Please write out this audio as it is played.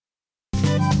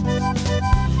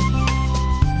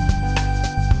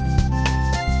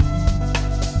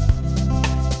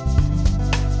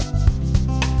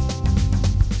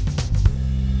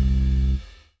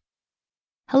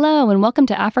Hello and welcome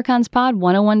to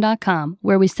AfrikaansPod101.com,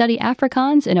 where we study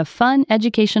Afrikaans in a fun,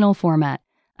 educational format.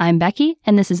 I'm Becky,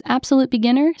 and this is Absolute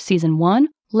Beginner, Season 1,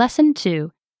 Lesson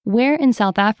 2. Where in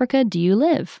South Africa do you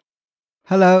live?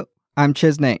 Hello, I'm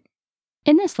Chisney.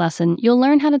 In this lesson, you'll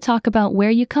learn how to talk about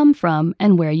where you come from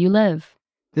and where you live.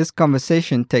 This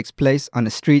conversation takes place on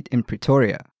a street in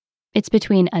Pretoria. It's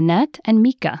between Annette and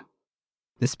Mika.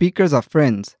 The speakers are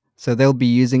friends, so they'll be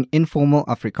using informal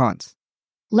Afrikaans.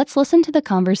 Let's listen to the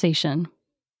conversation.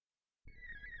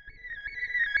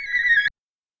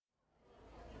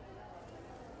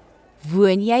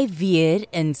 Woon jy weer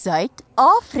in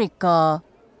Suid-Afrika?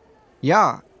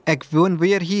 Ja, ek woon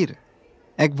weer hier.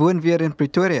 Ek woon weer in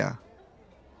Pretoria.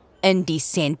 In die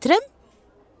sentrum?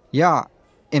 Ja,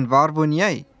 en waar woon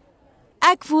jy?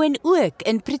 Ek woon ook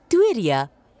in Pretoria.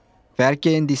 Werk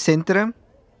jy in die sentrum?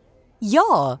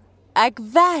 Ja, ek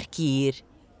werk hier.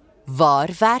 Waar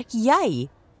werk jy?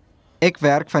 Ek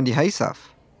werk van die huis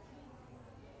af.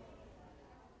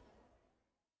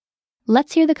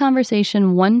 Let's hear the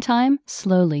conversation one time,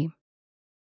 slowly.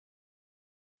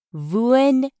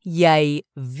 Woon jy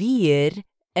weer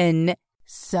in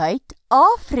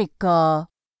Suid-Afrika?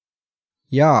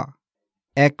 Ja,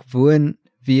 ek woon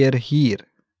weer hier.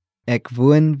 Ek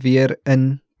woon weer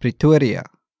in Pretoria.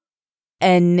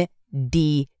 In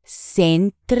die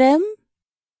sentrum?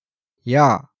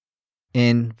 Ja,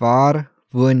 en waar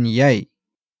woon jy?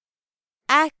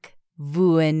 Ek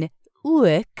woon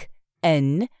ook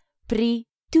in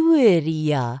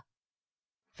Pretoria.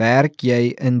 Werk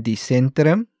jy in die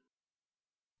sentrum?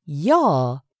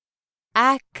 Ja,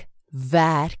 ek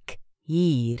werk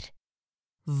hier.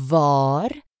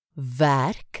 Waar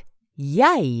werk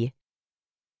jy?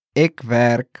 Ek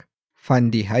werk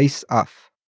van die huis af.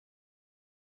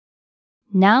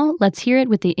 Now, let's hear it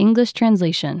with the English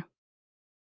translation.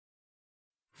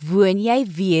 Woon jy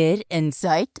weer in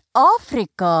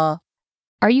Suid-Afrika?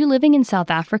 Are you living in South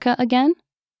Africa again?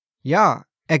 Ja,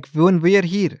 ek woon weer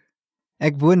hier.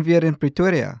 Ek woon weer in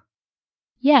Pretoria.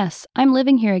 Yes, I'm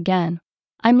living here again.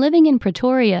 I'm living in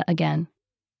Pretoria again.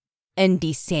 In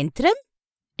die sentrum?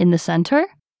 In the center?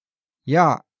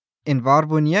 Ja, en waar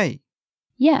woon jy?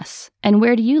 Yes, and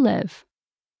where do you live?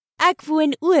 Ek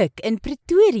woon ook in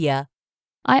Pretoria.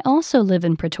 I also live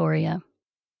in Pretoria.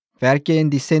 Werk jy in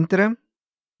die sentrum?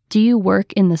 Do you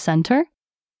work in the center?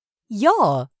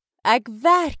 Ja, ek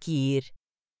werk hier.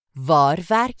 Waar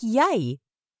werk jy?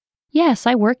 Yes,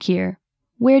 I work here.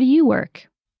 Where do you work?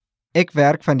 Ek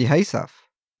werk van die huis af.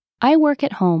 I work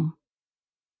at home.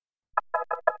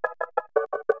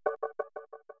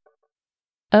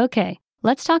 Okay,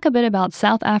 let's talk a bit about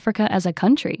South Africa as a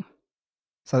country.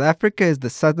 South Africa is the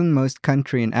southernmost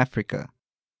country in Africa.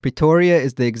 Pretoria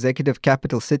is the executive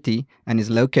capital city and is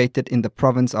located in the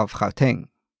province of Gauteng.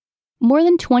 More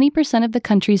than 20% of the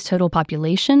country's total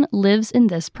population lives in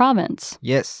this province.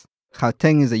 Yes,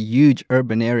 Gauteng is a huge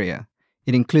urban area.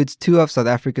 It includes two of South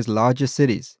Africa's largest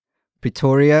cities,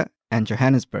 Pretoria and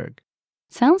Johannesburg.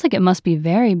 Sounds like it must be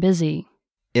very busy.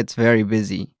 It's very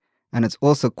busy, and it's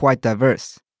also quite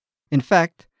diverse. In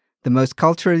fact, the most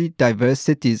culturally diverse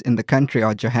cities in the country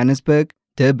are Johannesburg,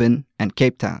 Durban, and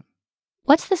Cape Town.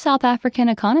 What's the South African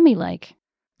economy like?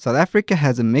 South Africa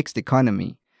has a mixed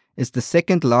economy. It's the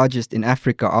second largest in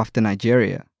Africa after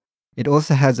Nigeria. It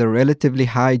also has a relatively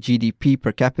high GDP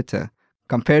per capita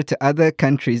compared to other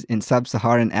countries in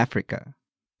sub-Saharan Africa.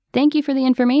 Thank you for the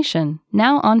information.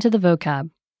 Now on to the vocab.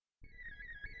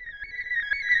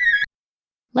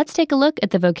 Let's take a look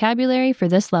at the vocabulary for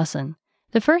this lesson.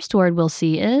 The first word we'll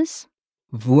see is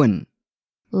Woon,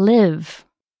 live.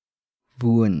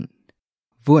 woon,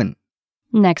 woon.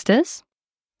 Next is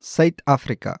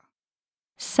Suid-Afrika,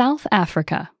 South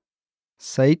Africa.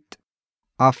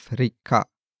 Suid-Afrika,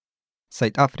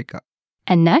 Suid-Afrika.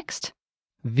 And next,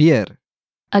 Weer,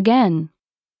 again.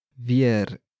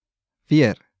 weer,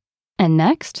 weer. And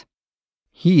next,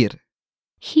 Hier,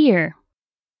 here.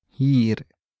 hier,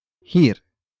 hier.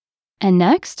 And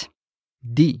next,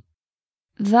 Die,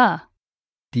 the.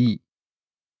 die,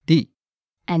 die.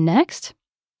 And next,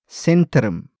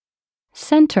 Sentrum,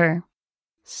 center.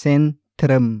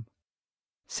 centrum,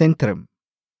 centrum.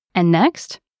 And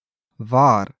next,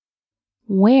 Waar,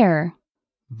 where.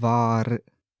 waar,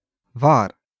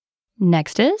 waar.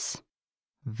 Next is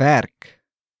Werk,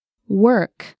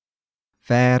 work.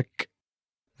 werk,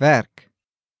 werk.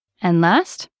 And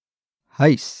last,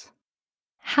 Huis,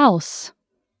 house.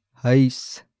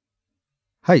 huis,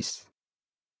 huis.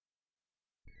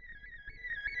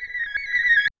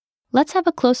 Let's have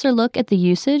a closer look at the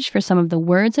usage for some of the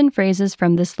words and phrases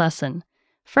from this lesson.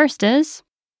 First is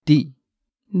Die.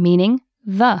 meaning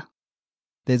the.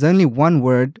 There's only one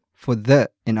word for the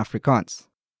in Afrikaans.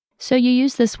 So you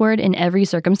use this word in every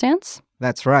circumstance?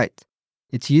 That's right.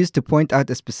 It's used to point out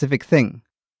a specific thing,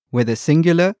 whether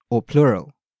singular or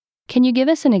plural. Can you give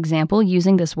us an example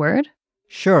using this word?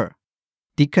 Sure.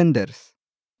 Die kinders.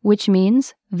 Which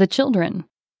means the children.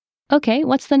 Okay,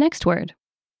 what's the next word?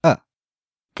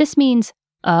 This means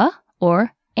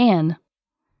or an.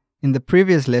 In the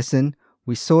previous lesson,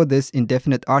 we saw this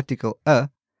indefinite article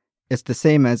is the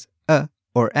same as a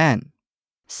or an.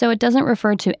 So it doesn't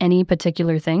refer to any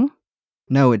particular thing?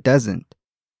 No, it doesn't.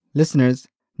 Listeners,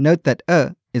 note that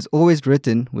is always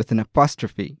written with an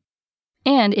apostrophe.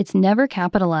 And it's never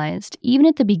capitalized, even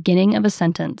at the beginning of a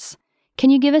sentence. Can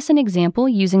you give us an example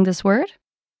using this word?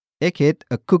 Ek het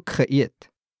 'n koek geëet.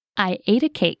 I ate a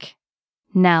cake.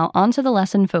 Now, on to the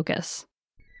lesson focus.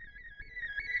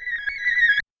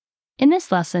 In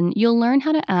this lesson, you'll learn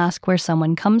how to ask where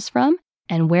someone comes from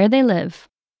and where they live.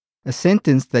 A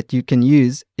sentence that you can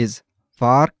use is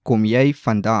Waar kom jy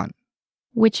vandaan?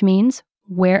 Which means,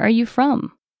 where are you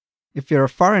from? If you're a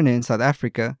foreigner in South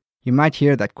Africa, you might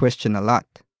hear that question a lot.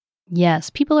 Yes,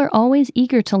 people are always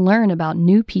eager to learn about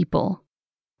new people.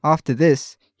 After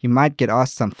this, you might get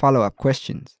asked some follow-up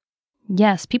questions.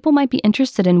 Yes, people might be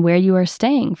interested in where you are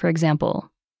staying, for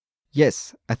example.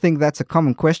 Yes, I think that's a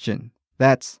common question.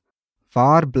 That's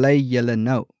Waar bly julle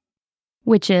nou?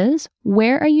 Which is,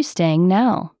 where are you staying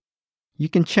now? You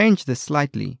can change this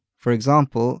slightly. For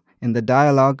example, in the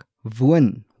dialogue,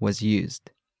 woon was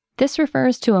used. This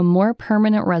refers to a more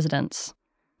permanent residence.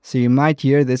 So you might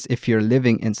hear this if you're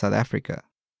living in South Africa.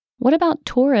 What about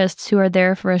tourists who are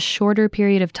there for a shorter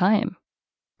period of time?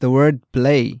 The word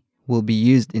bly will be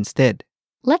used instead.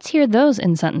 Let's hear those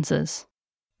in sentences.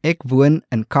 Ek woon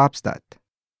in Kaapstad.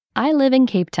 I live in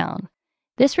Cape Town.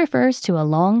 This refers to a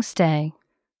long stay.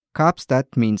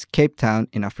 Kaapstad means Cape Town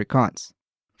in Afrikaans.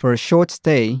 For a short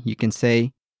stay, you can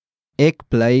say Ek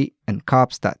bly in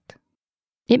Kaapstad.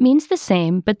 It means the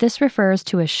same, but this refers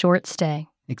to a short stay.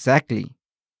 Exactly.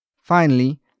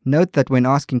 Finally, note that when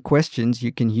asking questions,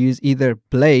 you can use either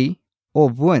bly or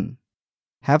woon.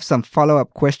 Have some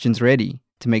follow-up questions ready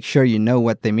to make sure you know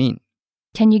what they mean.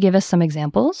 Can you give us some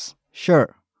examples?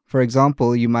 Sure. For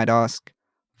example, you might ask,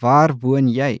 Waar woon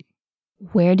jy?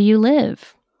 Where do you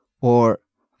live? Or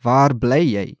Waar bly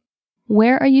jy?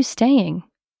 Where are you staying?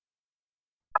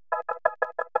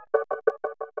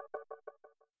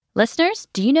 Listeners,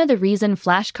 do you know the reason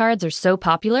flashcards are so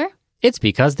popular? It's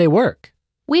because they work.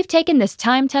 We've taken this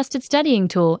time-tested studying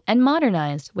tool and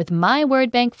modernized with My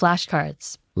Word Bank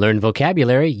flashcards. Learn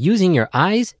vocabulary using your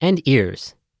eyes and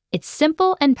ears. It's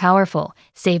simple and powerful.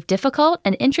 Save difficult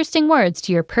and interesting words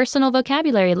to your personal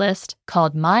vocabulary list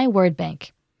called My Word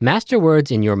Bank. Master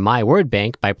words in your My Word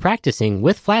Bank by practicing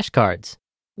with flashcards.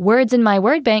 Words in My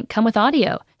Word Bank come with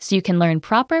audio, so you can learn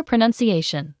proper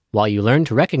pronunciation. While you learn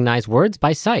to recognize words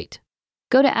by sight.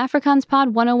 Go to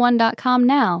afrikaanspod101.com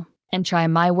now and try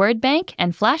My Word Bank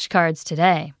and flashcards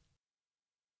today.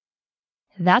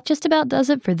 That just about does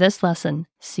it for this lesson.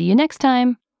 See you next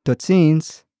time. Tot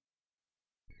ziens.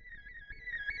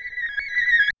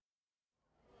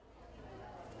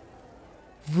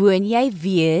 Woon jy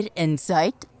weer in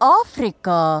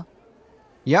Suid-Afrika?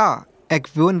 Ja, ek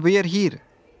woon weer hier.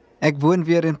 Ek woon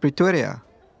weer in Pretoria.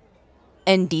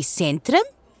 In die sentrum?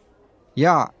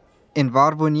 Ja, en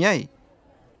waar woon jy?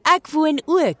 Ek woon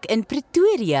ook in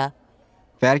Pretoria.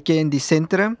 Werk jy in die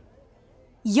sentrum?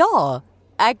 Ja,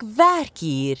 ek werk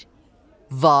hier.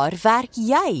 Waar werk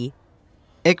jy?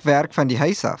 Ek werk van die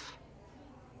huis af.